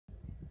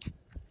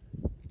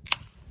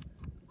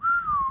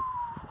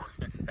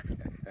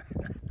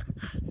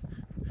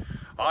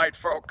All right,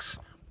 folks,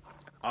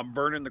 I'm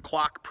burning the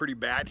clock pretty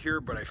bad here,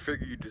 but I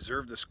figure you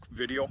deserve this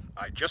video.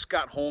 I just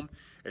got home.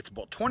 It's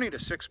about 20 to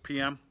 6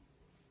 p.m.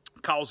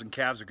 Cows and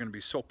calves are going to be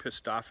so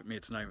pissed off at me,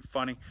 it's not even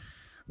funny.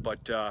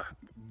 But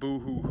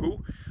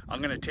boo-hoo-hoo.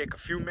 I'm going to take a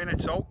few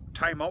minutes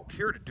time out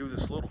here to do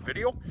this little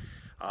video.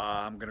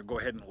 I'm going to go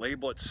ahead and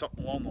label it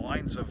something along the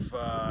lines of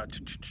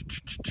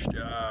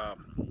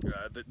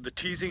the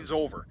teasing's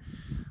over.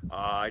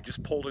 I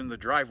just pulled in the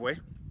driveway.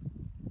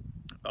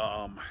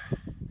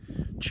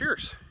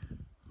 Cheers.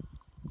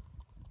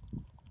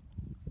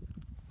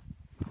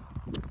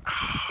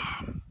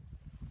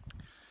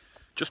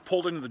 Just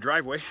pulled into the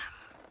driveway.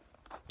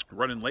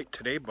 Running late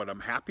today, but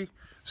I'm happy,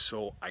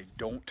 so I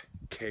don't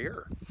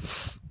care.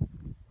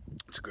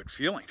 It's a good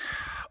feeling.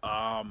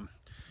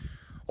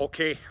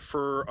 Okay,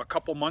 for a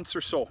couple months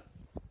or so,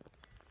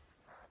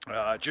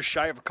 just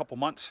shy of a couple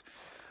months,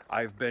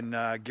 I've been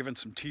giving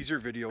some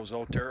teaser videos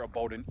out there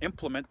about an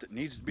implement that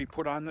needs to be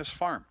put on this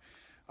farm.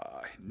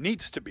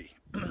 Needs to be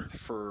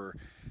for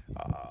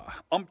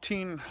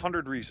umpteen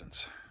hundred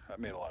reasons. That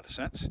made a lot of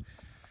sense.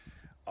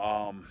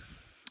 I'll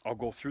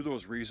go through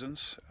those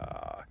reasons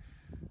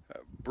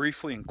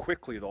briefly and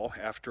quickly though,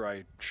 after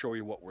I show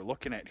you what we're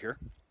looking at here,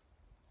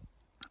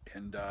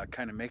 and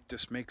kind of make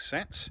this make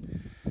sense.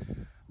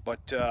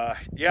 But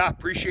yeah,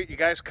 appreciate you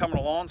guys coming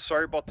along.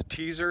 Sorry about the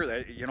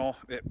teaser.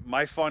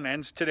 My fun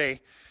ends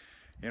today.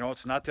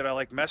 It's not that I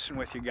like messing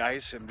with you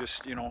guys. I'm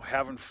just,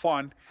 having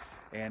fun.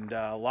 And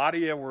a lot of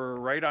you were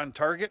right on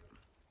target.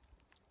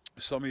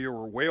 Some of you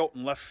were way out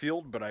in left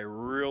field, but I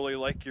really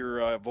like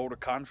your vote of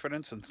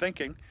confidence and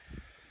thinking.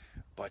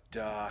 But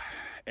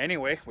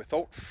anyway,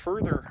 without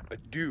further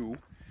ado,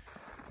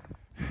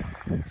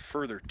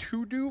 further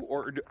to do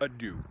or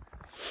ado?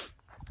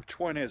 Which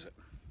one is it?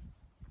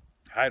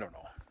 I don't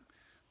know.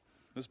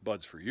 This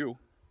bud's for you.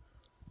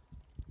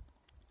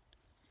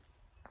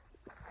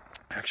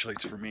 Actually,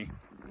 it's for me.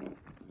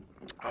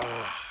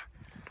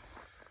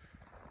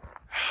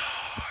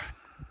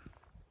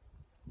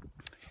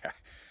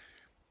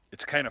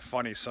 It's kind of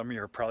funny. Some of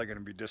you are probably going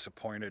to be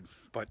disappointed,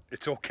 but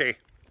it's okay.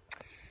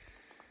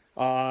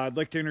 I'd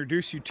like to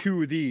introduce you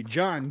to the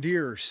John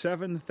Deere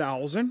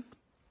 7000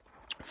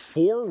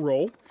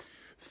 4-row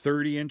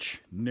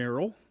 30-inch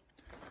narrow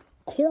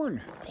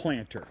corn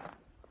planter.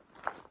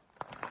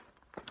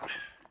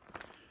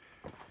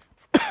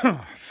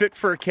 Fit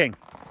for a king.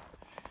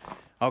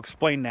 I'll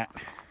explain that.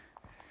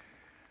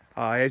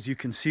 As you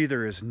can see,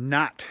 there is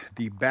not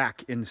the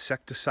back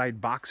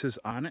insecticide boxes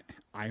on it.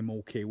 I'm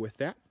okay with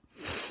that.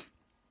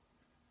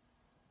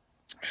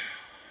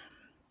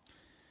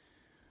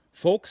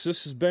 Folks,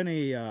 this has been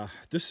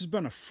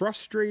a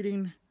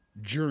frustrating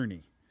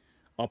journey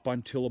up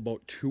until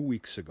about 2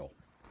 weeks ago.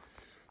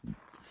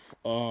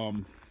 Oh,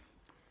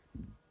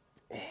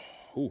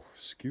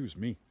 excuse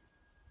me.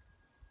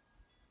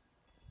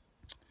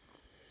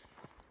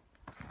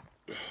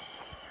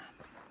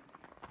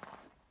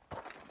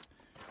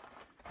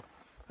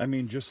 I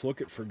mean, just look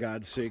at, for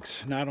God's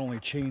sakes, not only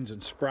chains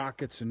and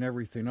sprockets and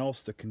everything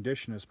else, the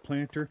condition is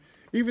planter.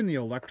 Even the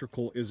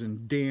electrical is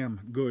in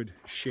damn good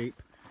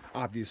shape,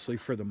 obviously,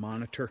 for the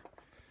monitor.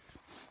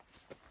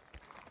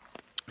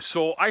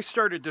 So I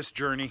started this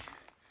journey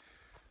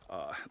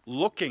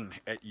looking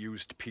at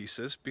used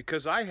pieces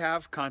because I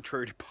have,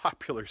 contrary to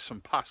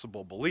some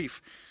possible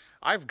belief,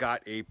 I've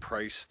got a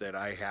price that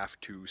I have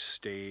to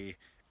stay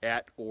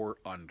at or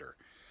under.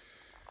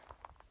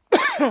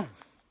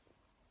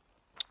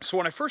 So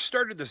when I first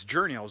started this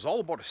journey, I was all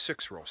about a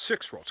 6-row.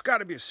 6-row. It's got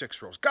to be a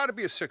 6-row. It's got to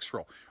be a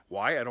 6-row.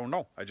 Why? I don't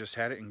know. I just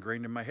had it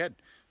ingrained in my head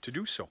to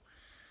do so.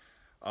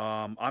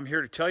 I'm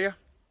here to tell you,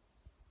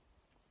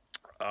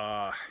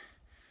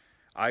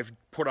 I've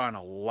put on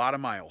a lot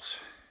of miles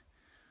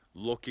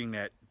looking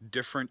at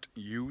different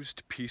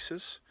used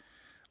pieces.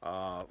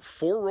 4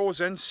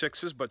 rows and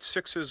 6s, but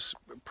 6s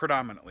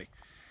predominantly.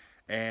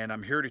 And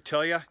I'm here to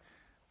tell you,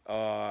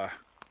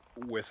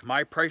 with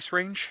my price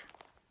range,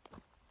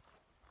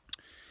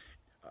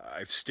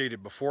 I've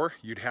stated before,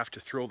 you'd have to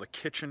throw the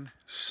kitchen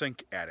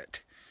sink at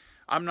it.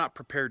 I'm not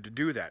prepared to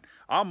do that.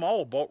 I'm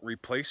all about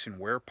replacing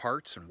wear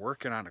parts and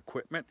working on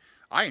equipment.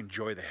 I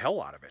enjoy the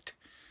hell out of it.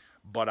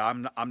 But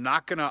I'm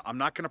not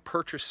gonna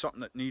purchase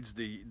something that needs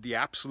the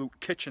absolute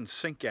kitchen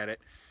sink at it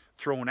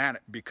thrown at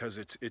it because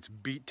it's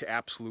beat to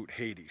absolute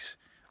Hades.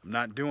 I'm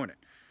not doing it.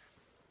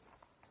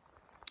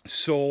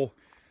 So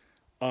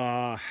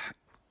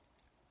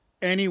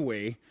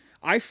anyway,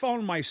 I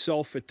found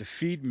myself at the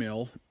feed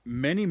mill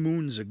many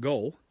moons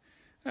ago,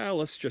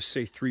 let's just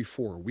say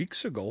 3-4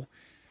 weeks ago,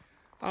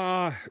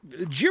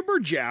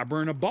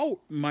 jibber-jabbering about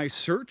my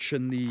search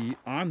and the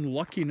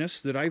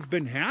unluckiness that I've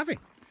been having.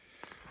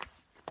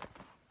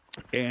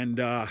 And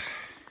yeah,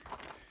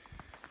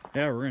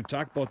 we're going to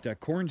talk about that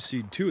corn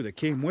seed too that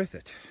came with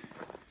it.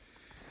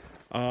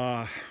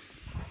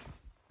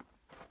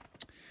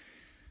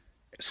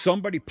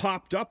 Somebody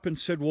popped up and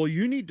said, well,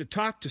 you need to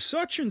talk to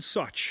such and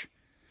such.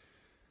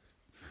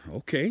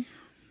 Okay,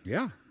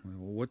 yeah,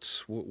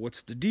 what's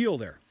the deal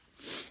there?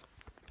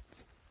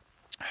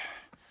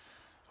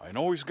 I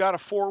know he's got a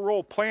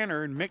 4-row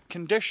planter in mint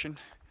condition.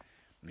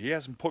 He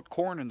hasn't put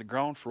corn in the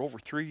ground for over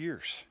 3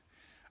 years.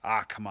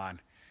 Ah, come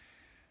on.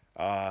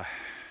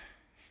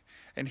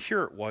 And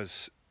here it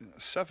was,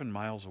 7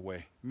 miles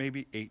away,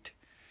 maybe 8.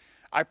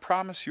 I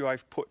promise you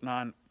I've put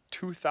on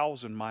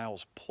 2,000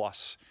 miles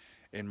plus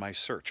in my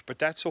search, but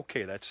that's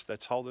okay.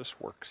 That's how this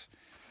works.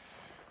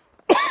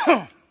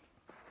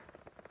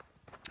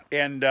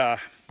 And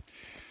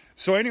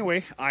so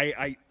anyway,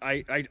 I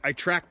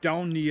tracked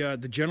down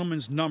the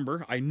gentleman's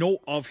number. I know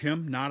of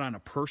him, not on a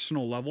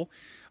personal level.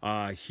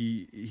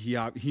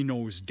 He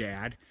knows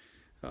Dad.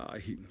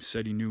 He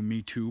said he knew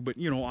me too, but,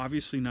 you know,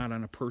 obviously not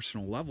on a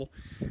personal level.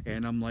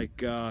 And I'm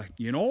like,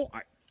 you know,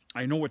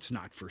 I know it's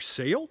not for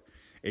sale.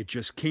 It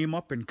just came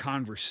up in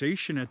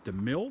conversation at the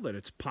mill that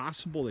it's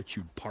possible that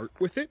you'd part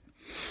with it.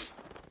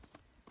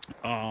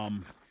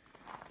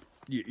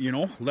 You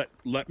know,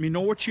 let me know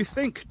what you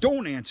think.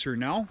 Don't answer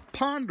now.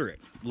 Ponder it.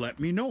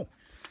 Let me know.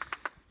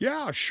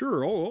 Yeah,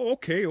 sure. Oh,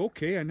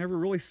 okay. I never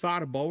really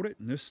thought about it,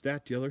 and this,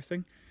 that, the other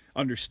thing.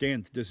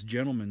 Understand that this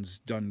gentleman's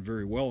done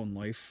very well in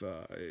life.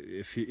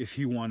 If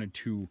he wanted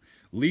to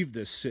leave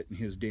this sit in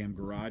his damn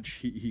garage,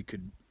 he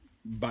could,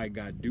 by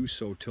God, do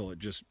so till it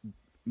just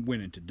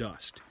went into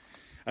dust.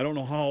 I don't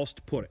know how else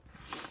to put it.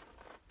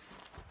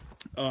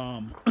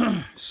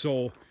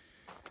 So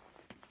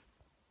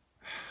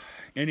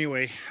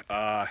anyway,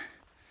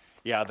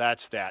 yeah,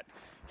 that's that.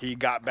 He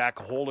got back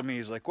a hold of me.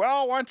 He's like,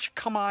 well, why don't you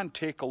come on,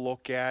 take a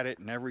look at it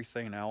and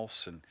everything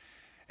else.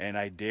 And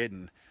I did.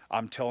 And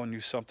I'm telling you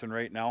something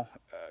right now,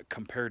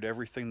 compared to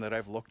everything that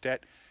I've looked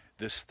at,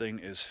 this thing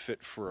is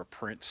fit for a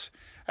prince.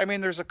 I mean,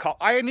 there's a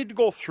couple, I need to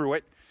go through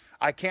it.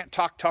 I can't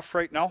talk tough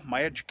right now.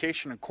 My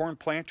education in corn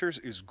planters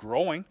is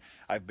growing.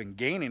 I've been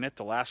gaining it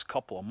the last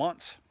couple of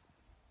months.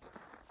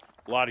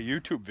 A lot of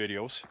YouTube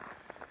videos.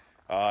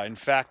 In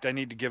fact, I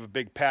need to give a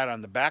big pat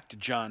on the back to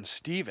John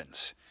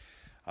Stevens.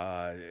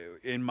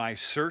 In my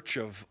search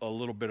of a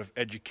little bit of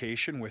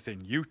education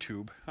within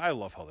YouTube, I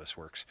love how this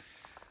works.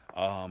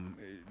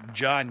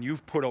 John,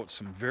 you've put out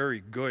some very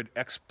good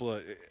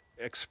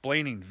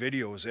explaining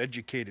videos,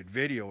 educated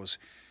videos,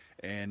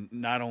 and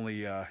not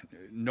only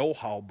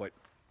know-how, but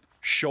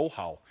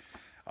show-how.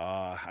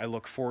 I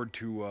look forward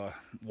to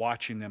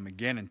watching them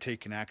again and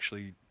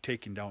actually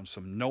taking down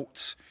some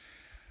notes.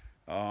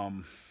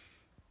 But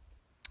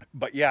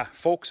yeah,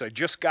 folks, I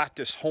just got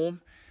this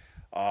home.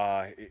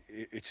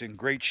 It's in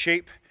great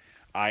shape.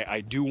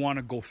 I do want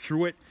to go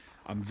through it.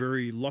 I'm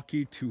very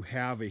lucky to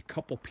have a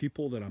couple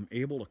people that I'm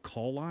able to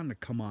call on to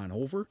come on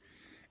over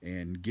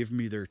and give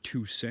me their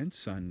 2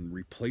 cents on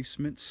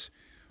replacements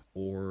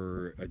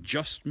or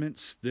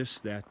adjustments, this,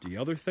 that, the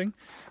other thing.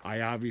 I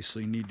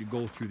obviously need to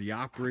go through the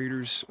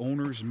operator's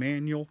owner's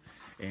manual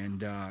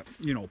and,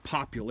 you know,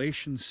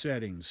 population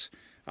settings,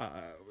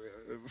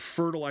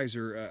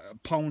 fertilizer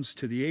pounds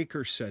to the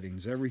acre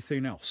settings,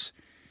 everything else.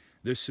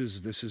 This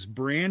is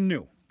brand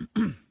new.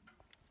 I'm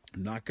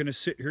not going to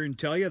sit here and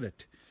tell you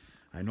that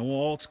I know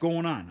all that's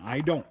going on.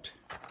 I don't.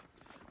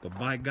 But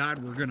by God,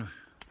 we're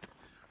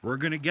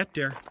gonna get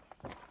there.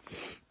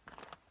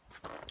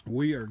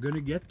 We are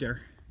gonna get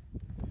there.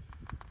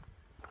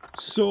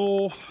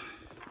 So,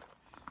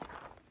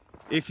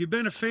 if you've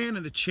been a fan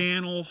of the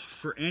channel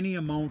for any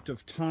amount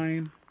of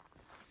time,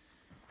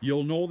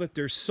 you'll know that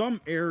there's some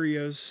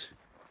areas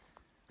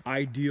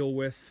I deal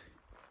with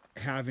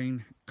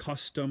having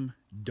custom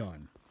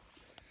done.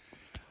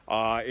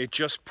 It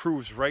just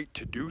proves right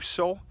to do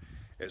so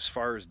as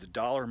far as the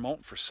dollar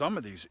amount for some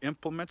of these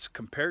implements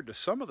compared to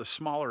some of the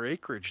smaller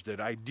acreage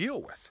that I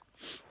deal with.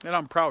 And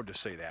I'm proud to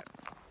say that.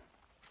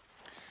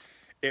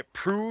 It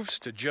proves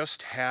to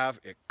just have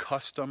it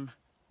custom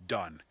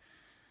done.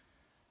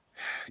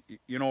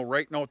 You know,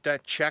 writing out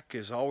that check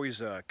is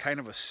always a kind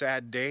of a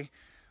sad day,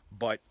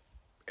 but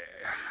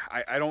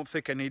I don't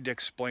think I need to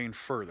explain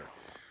further.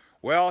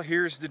 Well,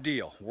 here's the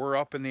deal. We're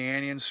up in the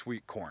Andean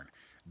sweet corn.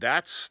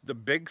 That's the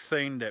big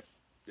thing that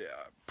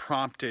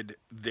prompted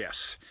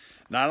this.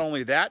 Not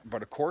only that,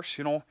 but of course,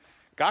 you know,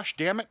 gosh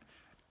damn it,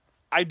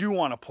 I do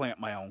want to plant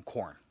my own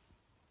corn.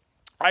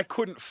 I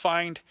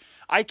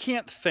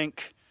can't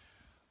think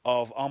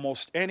of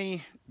almost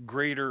any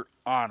greater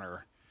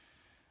honor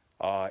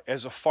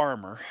as a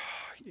farmer,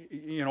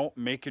 you know,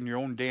 making your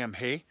own damn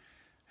hay.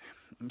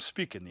 I'm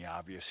speaking the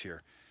obvious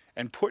here.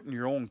 And putting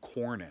your own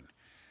corn in.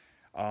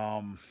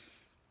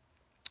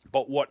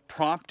 But what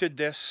prompted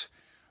this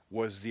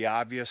was the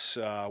obvious.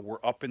 We're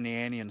up in the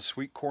Andean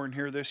sweet corn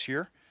here this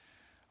year.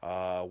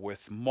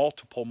 With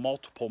multiple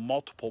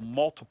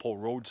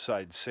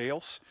roadside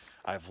sales.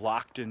 I've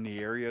locked in the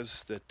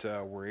areas that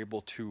we're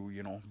able to,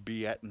 you know,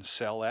 be at and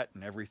sell at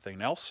and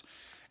everything else.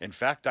 In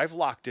fact, I've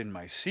locked in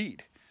my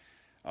seed,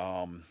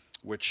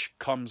 which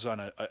comes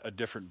on a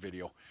different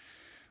video.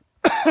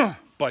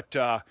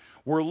 But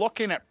we're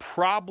looking at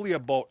probably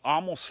about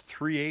almost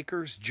 3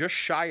 acres, just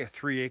shy of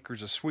 3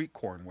 acres of sweet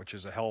corn, which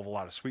is a hell of a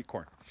lot of sweet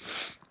corn.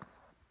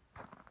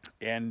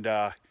 And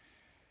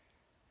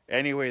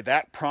anyway,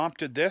 that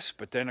prompted this,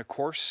 but then of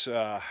course,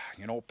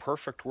 you know,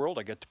 perfect world,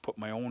 I get to put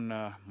my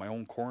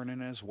own corn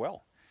in as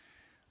well.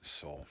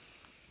 So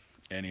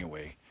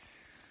anyway,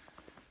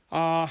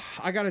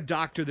 I got to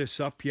doctor this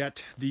up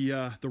yet.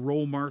 The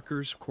roll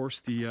markers, of course,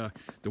 the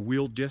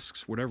wheel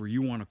discs, whatever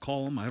you want to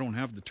call them. I don't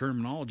have the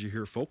terminology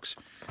here, folks.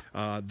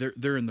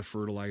 They're in the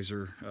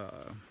fertilizer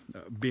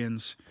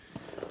bins.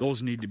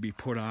 Those need to be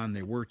put on.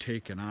 They were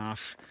taken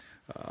off.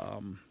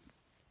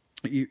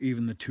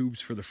 Even the tubes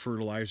for the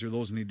fertilizer,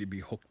 those need to be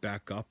hooked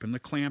back up, and the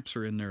clamps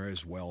are in there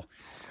as well.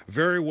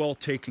 Very well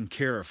taken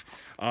care of.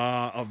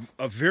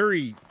 A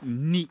very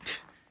neat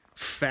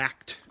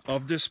fact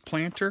of this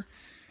planter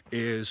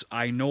is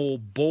I know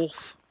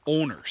both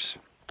owners.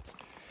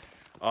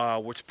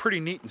 What's pretty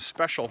neat and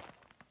special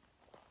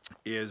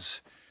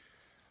is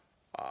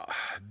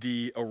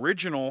the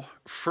original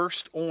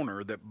first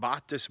owner that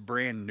bought this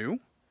brand new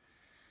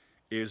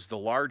is the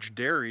large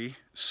dairy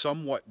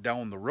somewhat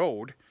down the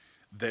road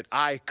that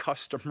I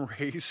custom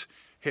raise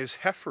his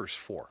heifers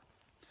for.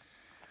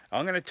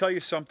 I'm going to tell you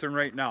something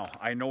right now.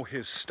 I know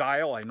his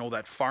style. I know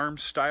that farm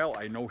style.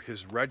 I know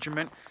his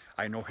regiment.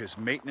 I know his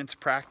maintenance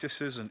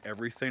practices and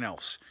everything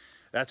else.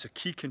 That's a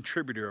key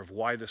contributor of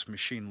why this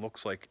machine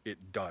looks like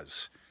it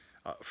does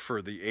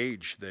for the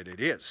age that it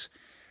is.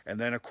 And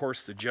then, of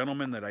course, the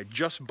gentleman that I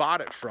just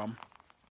bought it from